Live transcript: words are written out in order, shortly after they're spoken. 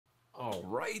All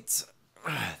right,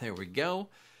 there we go.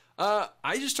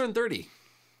 I just turned 30,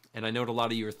 and I know what a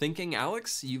lot of you are thinking.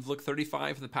 Alex, you've looked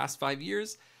 35 for the past 5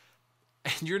 years,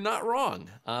 and you're not wrong.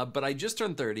 But I just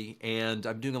turned 30, and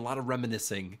I'm doing a lot of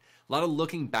reminiscing, a lot of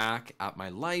looking back at my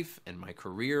life and my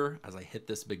career as I hit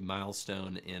this big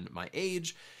milestone in my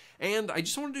age, and I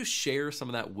just wanted to share some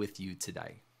of that with you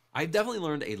today. I've definitely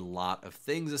learned a lot of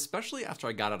things, especially after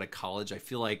I got out of college. I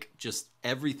feel like just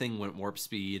everything went warp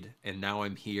speed, and now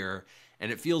I'm here,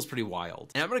 and it feels pretty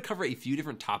wild. And I'm going to cover a few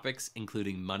different topics,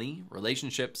 including money,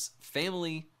 relationships,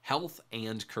 family, health,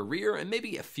 and career, and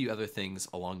maybe a few other things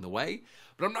along the way.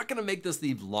 But I'm not going to make this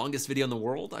the longest video in the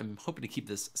world. I'm hoping to keep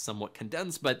this somewhat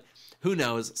condensed, but who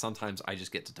knows? Sometimes I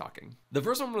just get to talking. The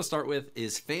first one I'm going to start with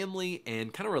is family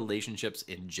and kind of relationships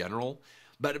in general.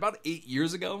 But about 8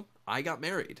 years ago, I got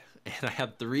married and I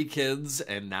had 3 kids,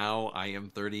 and now I am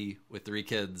 30 with 3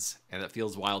 kids. And that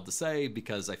feels wild to say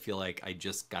because I feel like I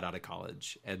just got out of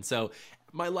college. And so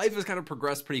my life has kind of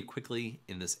progressed pretty quickly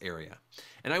in this area.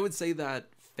 And I would say that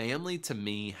family to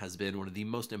me has been one of the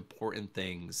most important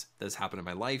things that has happened in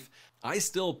my life. I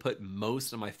still put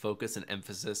most of my focus and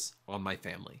emphasis on my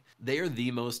family. They are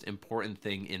the most important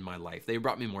thing in my life. They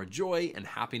brought me more joy and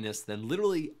happiness than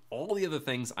literally all the other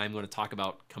things I'm going to talk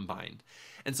about combined.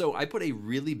 And so I put a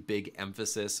really big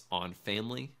emphasis on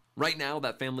family. Right now,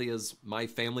 that family is my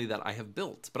family that I have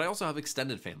built, but I also have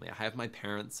extended family. I have my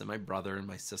parents and my brother and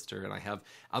my sister, and I have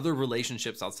other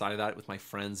relationships outside of that with my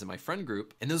friends and my friend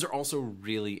group, and those are also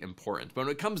really important. But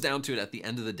when it comes down to it, at the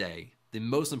end of the day, the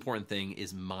most important thing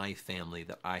is my family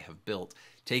that I have built,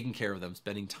 taking care of them,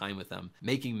 spending time with them,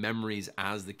 making memories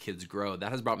as the kids grow.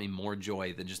 That has brought me more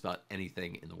joy than just about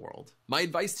anything in the world. My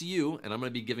advice to you, and I'm going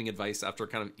to be giving advice after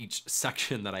kind of each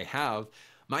section that I have,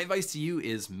 my advice to you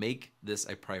is make this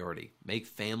a priority. Make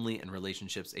family and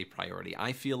relationships a priority.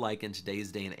 I feel like in today's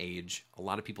day and age, a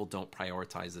lot of people don't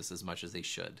prioritize this as much as they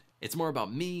should. It's more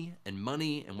about me and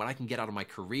money and what I can get out of my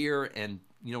career, and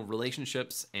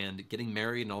relationships and getting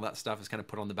married and all that stuff is kind of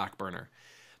put on the back burner.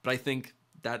 But I think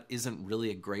that isn't really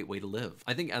a great way to live.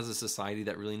 I think as a society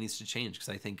that really needs to change, because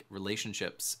I think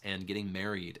relationships and getting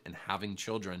married and having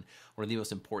children are one of the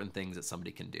most important things that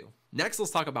somebody can do. Next,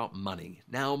 let's talk about money.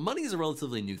 Now, money is a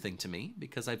relatively new thing to me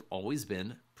because I've always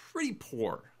been pretty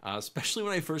poor, especially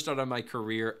when I first started my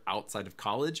career outside of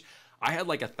college. I had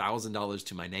like $1,000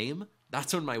 to my name.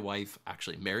 That's when my wife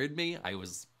actually married me. I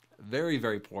was very,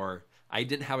 very poor. I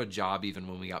didn't have a job even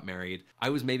when we got married. I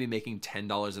was maybe making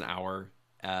 $10 an hour,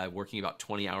 working about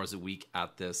 20 hours a week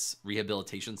at this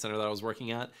rehabilitation center that I was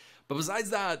working at. But besides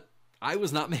that, I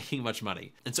was not making much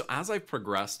money. And so as I've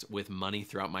progressed with money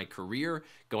throughout my career,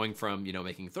 going from,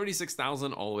 making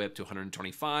 $36,000 all the way up to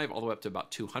 $125,000, all the way up to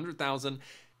about $200,000,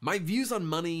 my views on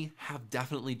money have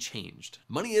definitely changed.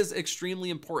 Money is extremely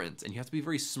important and you have to be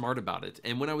very smart about it.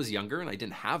 And when I was younger and I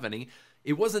didn't have any,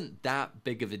 it wasn't that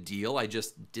big of a deal. I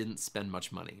just didn't spend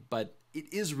much money, but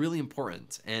it is really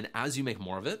important. And as you make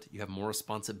more of it, you have more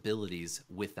responsibilities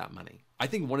with that money. I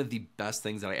think one of the best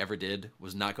things that I ever did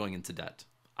was not going into debt.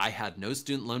 I had no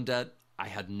student loan debt. I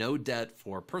had no debt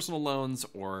for personal loans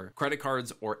or credit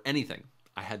cards or anything.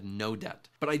 I had no debt,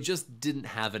 but I just didn't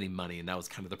have any money, and that was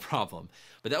kind of the problem.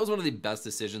 But that was one of the best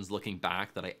decisions looking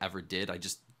back that I ever did. I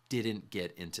just didn't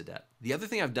get into debt. The other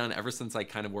thing I've done ever since I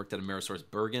kind of worked at Amerisource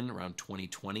Bergen around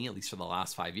 2020, at least for the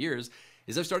last 5 years,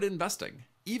 is I've started investing.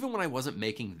 Even when I wasn't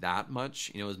making that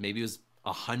much, it was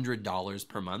 $100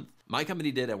 per month. My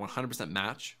company did a 100%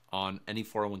 match on any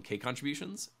 401k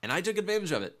contributions, and I took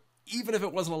advantage of it. Even if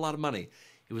it wasn't a lot of money,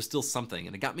 it was still something,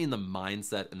 and it got me in the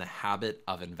mindset and the habit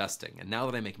of investing. And now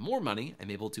that I make more money,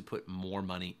 I'm able to put more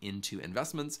money into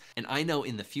investments. And I know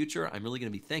in the future, I'm really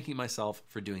going to be thanking myself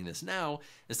for doing this now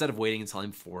instead of waiting until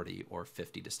I'm 40 or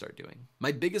 50 to start doing.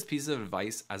 My biggest piece of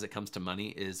advice as it comes to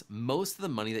money is most of the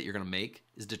money that you're going to make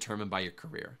is determined by your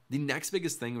career. The next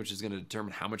biggest thing, which is going to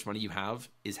determine how much money you have,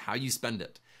 is how you spend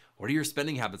it. What are your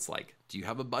spending habits like? Do you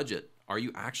have a budget? Are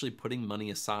you actually putting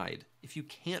money aside? If you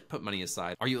can't put money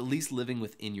aside, are you at least living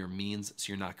within your means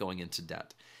so you're not going into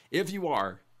debt? If you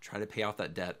are, try to pay off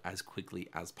that debt as quickly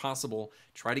as possible.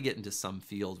 Try to get into some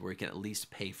field where you can at least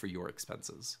pay for your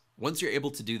expenses. Once you're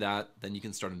able to do that, then you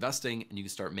can start investing and you can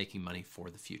start making money for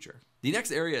the future. The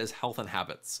next area is health and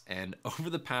habits. And over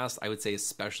the past, I would say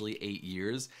especially 8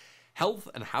 years, health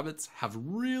and habits have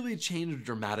really changed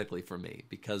dramatically for me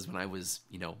because when I was,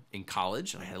 in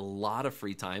college and I had a lot of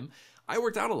free time, I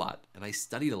worked out a lot and I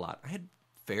studied a lot. I had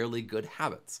fairly good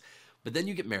habits. But then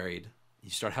you get married, you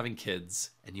start having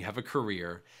kids, and you have a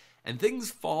career, and things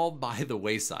fall by the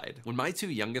wayside. When my 2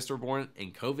 youngest were born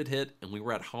and COVID hit and we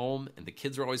were at home and the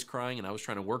kids were always crying and I was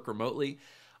trying to work remotely,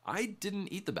 I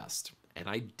didn't eat the best. and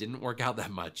I didn't work out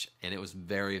that much, and it was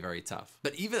very, very tough.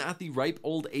 But even at the ripe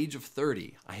old age of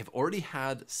 30, I have already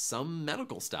had some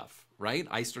medical stuff, right?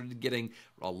 I started getting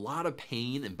a lot of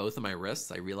pain in both of my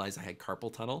wrists. I realized I had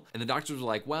carpal tunnel, and the doctors were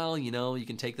like, well, you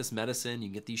can take this medicine, you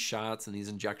can get these shots and these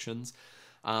injections.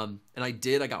 And I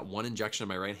got one injection in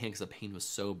my right hand because the pain was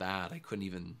so bad. I couldn't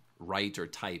even write or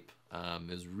type. It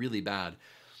was really bad.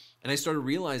 And I started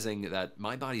realizing that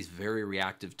my body's very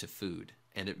reactive to food,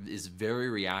 and it is very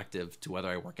reactive to whether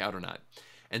I work out or not.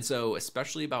 And so,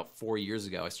 especially about 4 years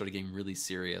ago, I started getting really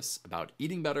serious about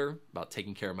eating better, about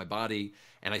taking care of my body,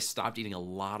 and I stopped eating a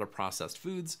lot of processed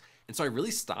foods. And so I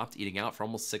really stopped eating out for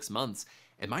almost 6 months,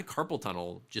 and my carpal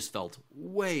tunnel just felt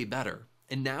way better.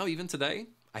 And now, even today,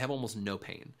 I have almost no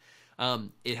pain.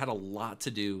 It had a lot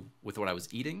to do with what I was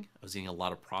eating. I was eating a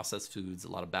lot of processed foods,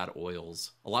 a lot of bad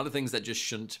oils, a lot of things that just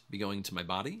shouldn't be going to my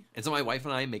body. And so my wife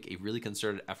and I make a really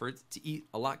concerted effort to eat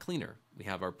a lot cleaner. We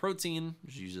have our protein,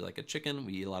 which is usually like a chicken.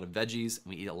 We eat a lot of veggies,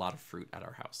 and we eat a lot of fruit at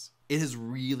our house. It has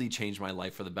really changed my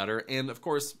life for the better. And of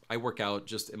course, I work out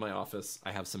just in my office.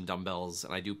 I have some dumbbells,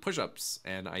 and I do push-ups,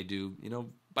 and I do,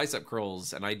 bicep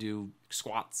curls, and I do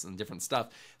squats and different stuff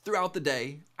throughout the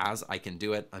day as I can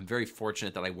do it. I'm very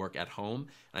fortunate that I work at home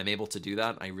and I'm able to do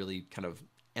that. I really kind of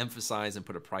emphasize and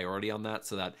put a priority on that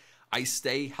so that I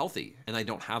stay healthy and I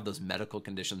don't have those medical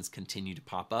conditions continue to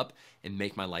pop up and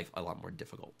make my life a lot more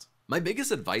difficult. My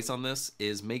biggest advice on this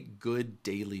is make good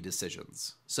daily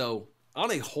decisions. So on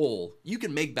a whole, you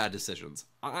can make bad decisions.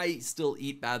 I still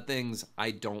eat bad things.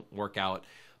 I don't work out.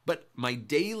 But my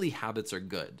daily habits are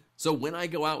good. So when I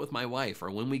go out with my wife or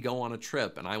when we go on a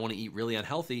trip and I want to eat really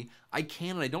unhealthy, I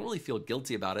can, and I don't really feel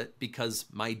guilty about it because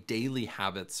my daily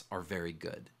habits are very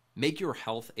good. Make your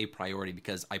health a priority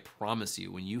because I promise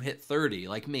you, when you hit 30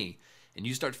 like me and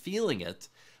you start feeling it,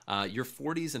 your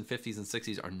 40s and 50s and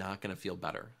 60s are not going to feel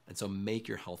better. And so make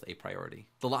your health a priority.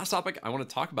 The last topic I want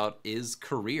to talk about is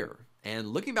career. And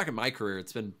looking back at my career,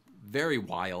 it's been very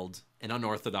wild and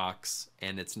unorthodox,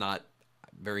 and it's not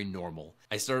very normal.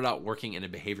 I started out working in a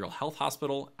behavioral health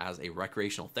hospital as a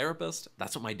recreational therapist.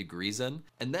 That's what my degree's in.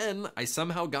 And then I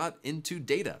somehow got into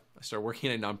data. I started working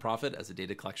at a nonprofit as a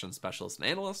data collection specialist and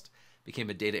analyst,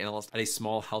 became a data analyst at a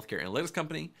small healthcare analytics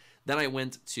company. Then I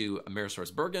went to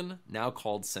AmerisourceBergen, now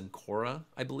called Cencora,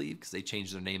 I believe, because they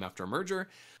changed their name after a merger.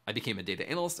 I became a data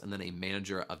analyst and then a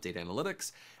manager of data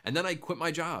analytics. And then I quit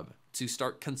my job to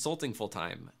start consulting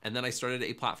full-time. And then I started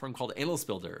a platform called Analyst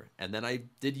Builder. And then I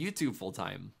did YouTube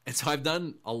full-time. And so I've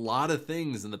done a lot of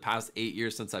things in the past 8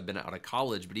 years since I've been out of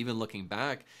college. But even looking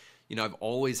back, I've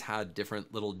always had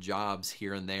different little jobs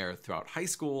here and there throughout high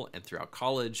school and throughout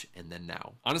college and then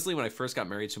now. Honestly, when I first got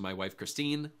married to my wife,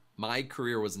 Christine, my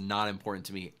career was not important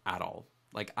to me at all.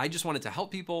 Like, I just wanted to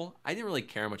help people. I didn't really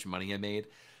care how much money I made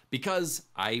because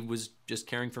I was just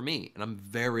caring for me, and I'm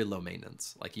very low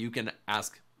maintenance. Like, you can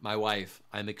ask my wife,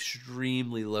 I'm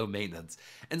extremely low maintenance.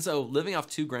 And so living off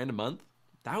 $2,000 a month,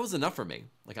 that was enough for me.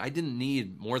 Like, I didn't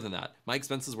need more than that. My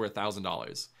expenses were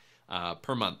 $1,000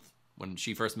 per month when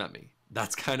she first met me.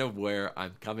 That's kind of where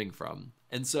I'm coming from.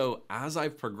 And so as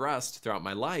I've progressed throughout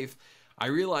my life, I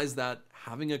realized that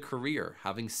having a career,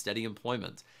 having steady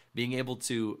employment, being able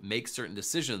to make certain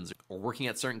decisions or working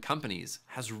at certain companies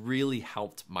has really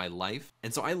helped my life.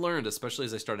 And so I learned, especially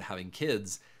as I started having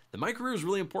kids, that my career is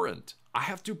really important. I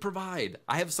have to provide.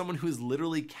 I have someone who is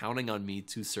literally counting on me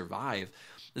to survive.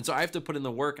 And so I have to put in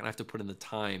the work and I have to put in the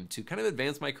time to kind of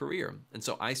advance my career. And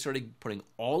so I started putting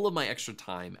all of my extra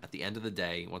time at the end of the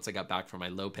day, once I got back from my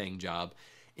low-paying job,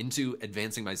 into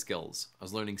advancing my skills. I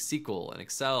was learning SQL and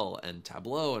Excel and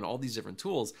Tableau and all these different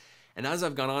tools. And as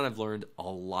I've gone on, I've learned a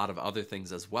lot of other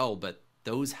things as well, but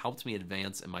those helped me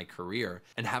advance in my career.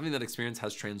 And having that experience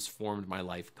has transformed my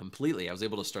life completely. I was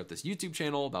able to start this YouTube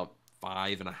channel about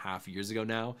 5.5 years ago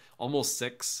now, almost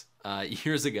 6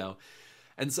 years ago.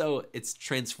 And so it's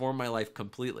transformed my life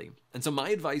completely. And so my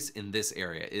advice in this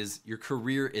area is your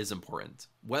career is important.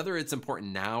 Whether it's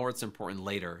important now or it's important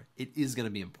later, it is going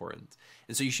to be important.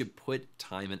 And so you should put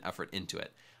time and effort into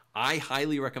it. I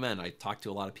highly recommend, I talk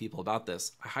to a lot of people about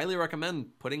this, I highly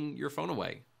recommend putting your phone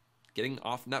away, getting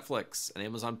off Netflix and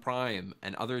Amazon Prime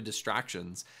and other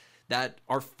distractions that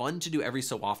are fun to do every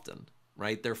so often,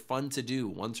 right? They're fun to do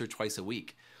once or twice a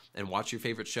week and watch your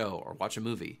favorite show or watch a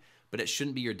movie, but it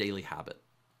shouldn't be your daily habit.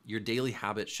 Your daily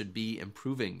habit should be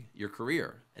improving your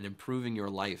career and improving your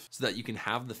life so that you can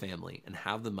have the family and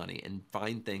have the money and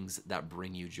find things that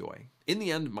bring you joy. In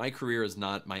the end, my career is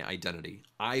not my identity.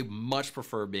 I much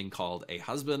prefer being called a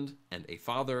husband and a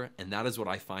father, and that is what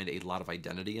I find a lot of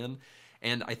identity in.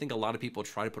 And I think a lot of people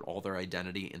try to put all their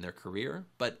identity in their career,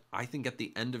 but I think at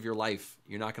the end of your life,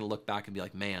 you're not going to look back and be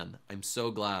like, man, I'm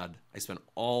so glad I spent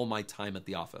all my time at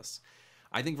the office.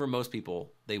 I think for most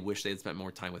people, they wish they had spent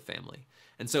more time with family.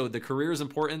 And so the career is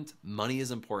important, money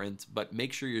is important, but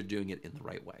make sure you're doing it in the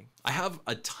right way. I have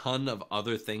a ton of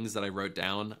other things that I wrote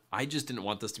down. I just didn't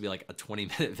want this to be like a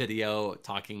 20-minute video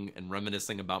talking and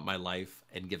reminiscing about my life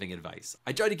and giving advice.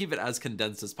 I try to keep it as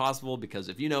condensed as possible because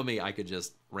if you know me, I could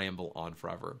just ramble on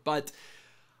forever. But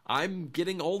I'm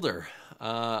getting older.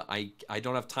 I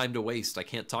don't have time to waste. I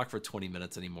can't talk for 20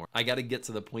 minutes anymore. I got to get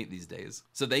to the point these days.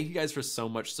 So thank you guys for so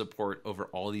much support over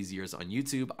all these years on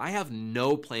YouTube. I have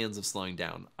no plans of slowing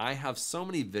down. I have so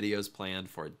many videos planned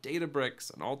for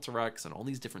Databricks and AlterX and all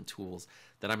these different tools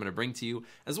that I'm going to bring to you,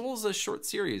 as well as a short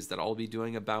series that I'll be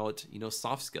doing about,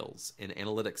 soft skills in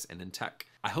analytics and in tech.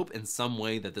 I hope in some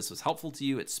way that this was helpful to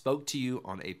you. It spoke to you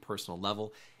on a personal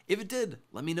level. If it did,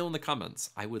 let me know in the comments.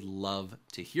 I would love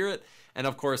to hear it. And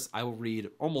of course, I will read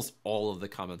almost all of the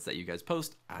comments that you guys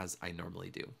post, as I normally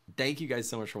do. Thank you guys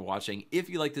so much for watching. If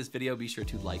you like this video, be sure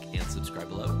to like and subscribe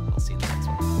below. I'll see you in the next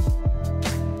one.